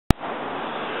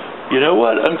You know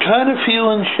what? I'm kind of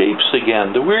feeling shapes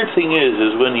again. The weird thing is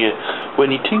when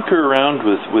you tinker around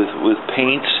with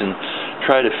paints and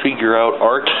try to figure out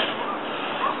art,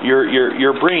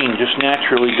 your brain just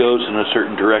naturally goes in a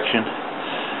certain direction.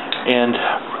 And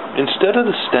instead of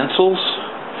the stencils,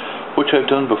 which I've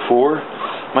done before,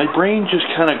 my brain just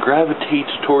kind of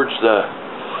gravitates towards the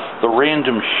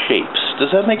random shapes.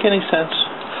 Does that make any sense?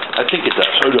 I think it does.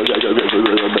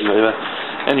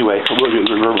 Anyway,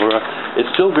 it's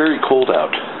still very cold out,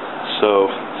 so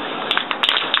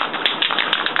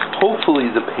hopefully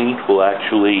the paint will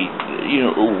actually,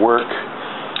 work.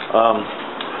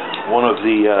 One of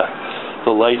the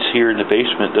lights here in the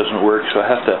basement doesn't work, so I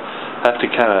have to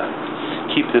kind of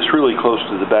keep this really close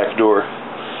to the back door.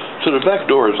 So the back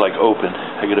door is like open.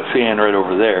 I get a fan right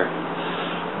over there,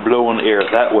 blowing air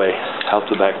that way out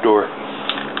the back door.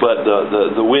 But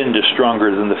the wind is stronger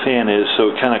than the fan is,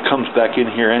 so it kind of comes back in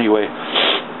here anyway.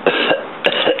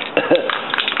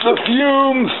 The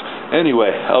fumes!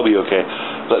 Anyway, I'll be okay.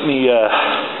 Let me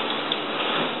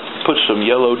put some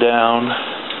yellow down.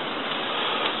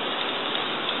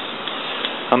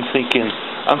 I'm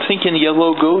thinking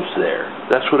yellow goes there.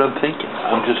 That's what I'm thinking.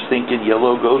 I'm just thinking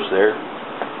yellow goes there.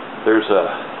 There's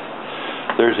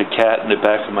a cat in the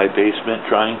back of my basement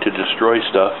trying to destroy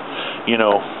stuff.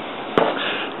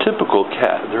 Typical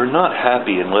cat. They're not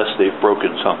happy unless they've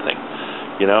broken something.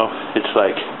 It's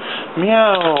like,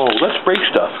 meow, let's break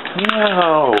stuff.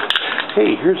 Meow.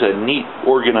 Hey, here's a neat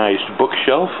organized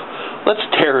bookshelf. Let's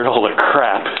tear it all to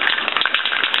crap.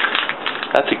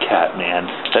 That's a cat, man.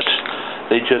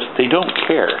 They don't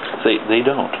care. They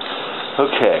don't.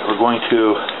 Okay, we're going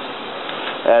to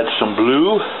add some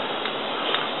blue.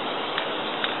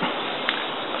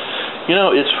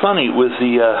 It's funny with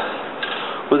the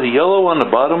yellow on the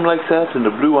bottom like that and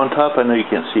the blue on top. I know you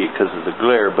can't see it because of the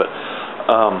glare, but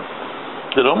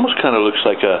it almost kind of looks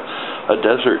like a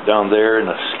desert down there in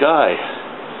the sky.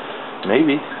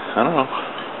 Maybe. I don't know.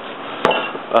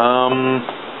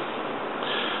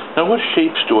 Now what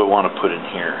shapes do I want to put in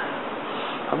here?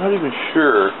 I'm not even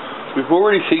sure. We've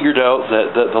already figured out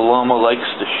that the llama likes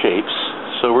the shapes,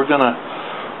 so we're gonna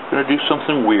do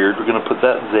something weird. We're gonna put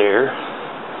that there.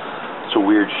 It's a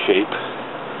weird shape.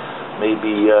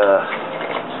 Maybe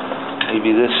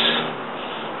this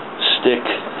stick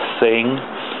thing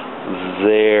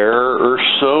there or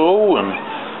so, and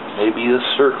maybe a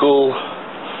circle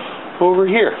over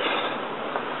here.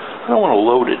 I don't want to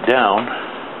load it down.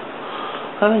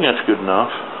 I think that's good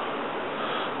enough.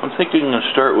 I'm thinking I'm going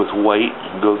to start with white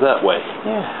and go that way.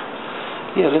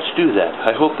 Yeah, let's do that.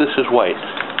 I hope this is white.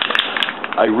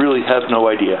 I really have no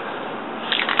idea.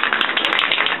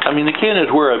 I mean, the can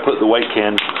is where I put the white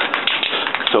can,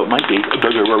 so it might be. Okay,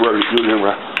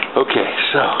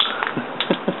 so.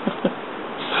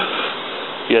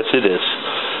 Yes, it is.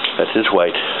 That is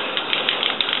white.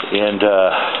 And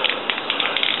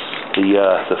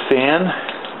the fan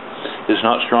is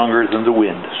not stronger than the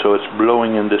wind, so it's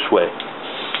blowing in this way.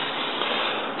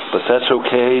 But that's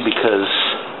okay because,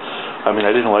 I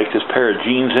didn't like this pair of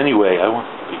jeans anyway. I want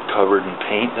to be covered in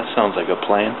paint. That sounds like a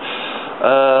plan.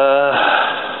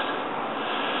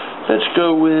 Let's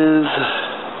go with,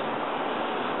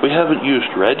 we haven't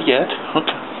used red yet.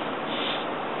 Okay.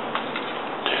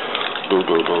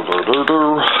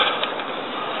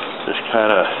 Just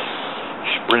kind of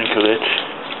sprinkle it.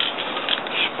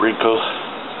 Sprinkle.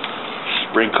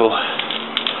 Sprinkle.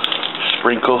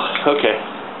 Sprinkle. Okay.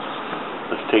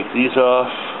 Let's take these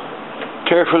off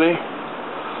carefully.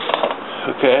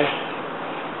 Okay.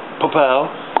 Pow-pow.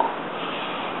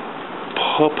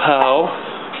 Pow-pow.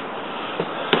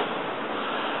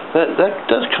 That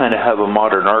does kind of have a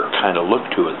modern art kind of look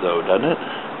to it, though, doesn't it?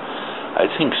 I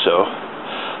think so.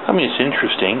 It's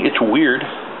interesting. It's weird.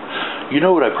 You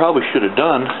know what I probably should have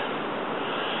done?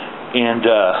 And,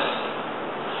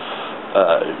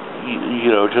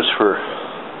 just for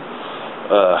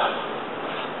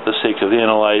the sake of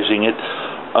analyzing it,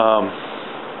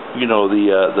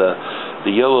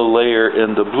 the yellow layer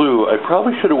and the blue, I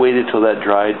probably should have waited till that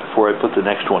dried before I put the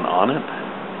next one on it.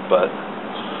 But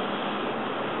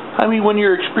when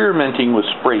you're experimenting with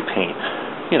spray paint,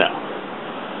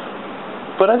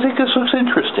 But I think this looks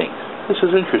interesting. This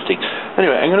is interesting.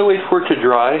 Anyway, I'm going to wait for it to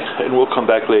dry, and we'll come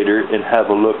back later and have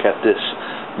a look at this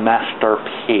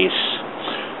masterpiece.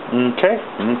 Okay?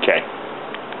 Okay.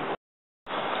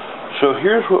 So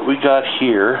here's what we got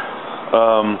here.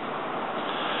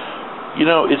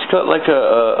 It's got like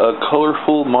a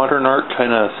colorful modern art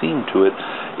kind of theme to it.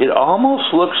 It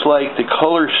almost looks like the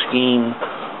color scheme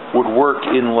would work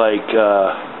in like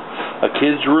a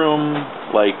kid's room,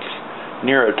 like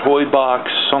near a toy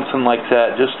box, something like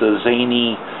that. Just a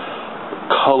zany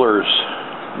colors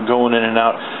going in and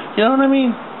out. You know what I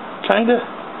mean? Kinda.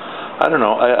 I don't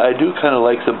know. I do kind of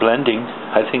like the blending.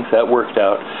 I think that worked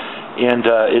out, and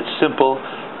it's simple.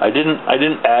 I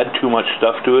didn't add too much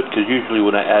stuff to it, because usually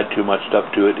when I add too much stuff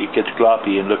to it, it gets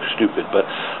gloppy and looks stupid. But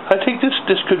I think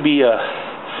this could be a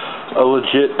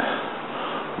legit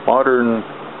modern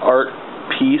art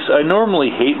piece. I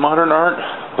normally hate modern art,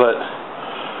 but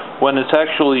when it's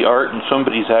actually art and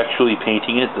somebody's actually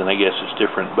painting it, then I guess it's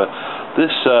different. But this,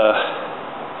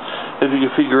 if you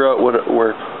can figure out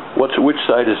which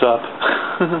side is up,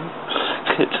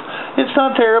 it's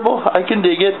not terrible. I can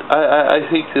dig it. I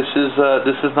think this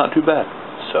is not too bad.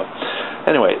 So,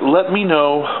 anyway, let me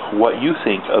know what you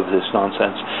think of this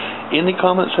nonsense in the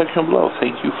comment section below.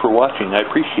 Thank you for watching. I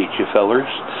appreciate you, fellers,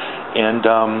 and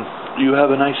you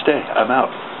have a nice day. I'm out.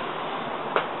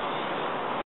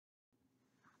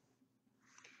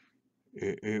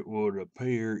 It would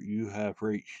appear you have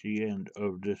reached the end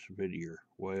of this video.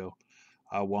 Well,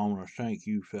 I want to thank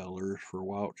you fellers for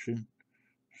watching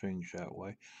things that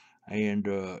way, and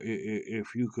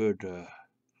if you could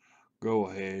go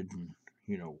ahead and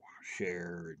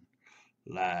share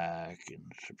and like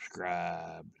and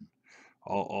subscribe and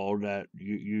all that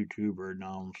YouTuber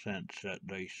nonsense that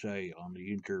they say on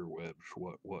the interwebs,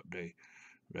 what they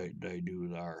do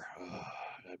there.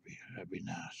 That'd be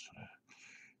nice.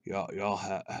 Y'all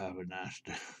have a nice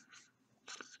day.